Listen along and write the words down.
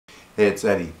Hey, it's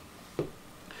Eddie.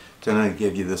 Tonight I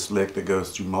give you this lick that goes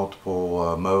through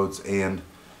multiple modes and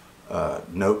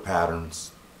note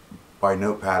patterns. By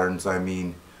note patterns I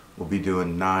mean we'll be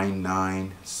doing 9,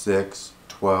 9, 6,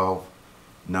 12,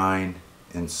 9,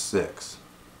 and 6.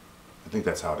 I think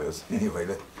that's how it is.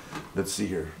 Anyway, let's see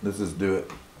here. Let's just do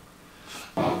it.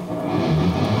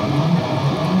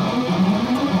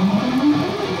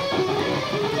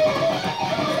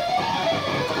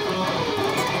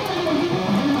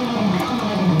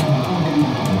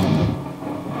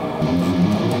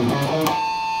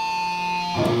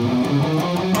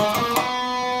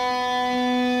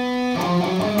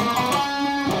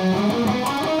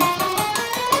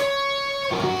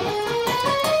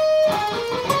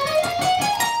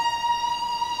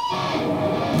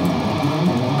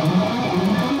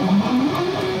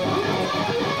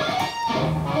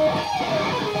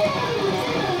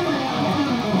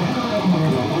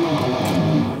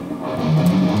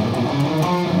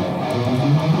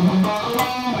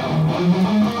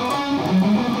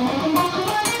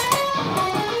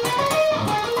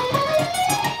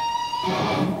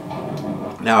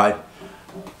 Now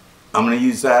I'm going to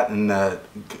use that in a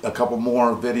couple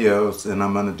more videos, and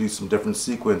I'm going to do some different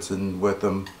sequencing with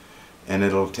them, and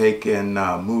it'll take and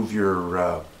move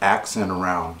your accent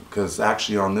around, because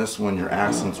actually on this one your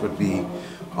accents would be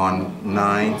on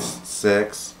 9,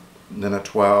 6, then a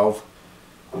 12,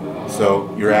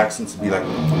 so your accents would be like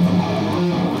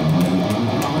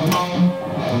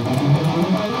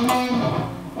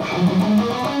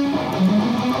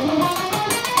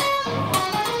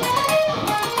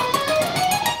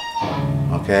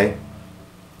okay.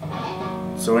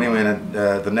 So anyway,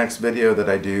 the next video that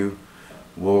I do,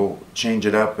 we'll change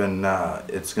it up, and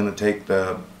it's going to take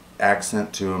the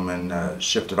accent to them and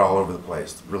shift it all over the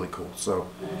place. Really cool. So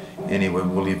anyway,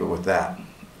 we'll leave it with that.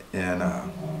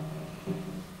 And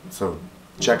so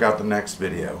check out the next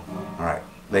video. All right,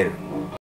 later.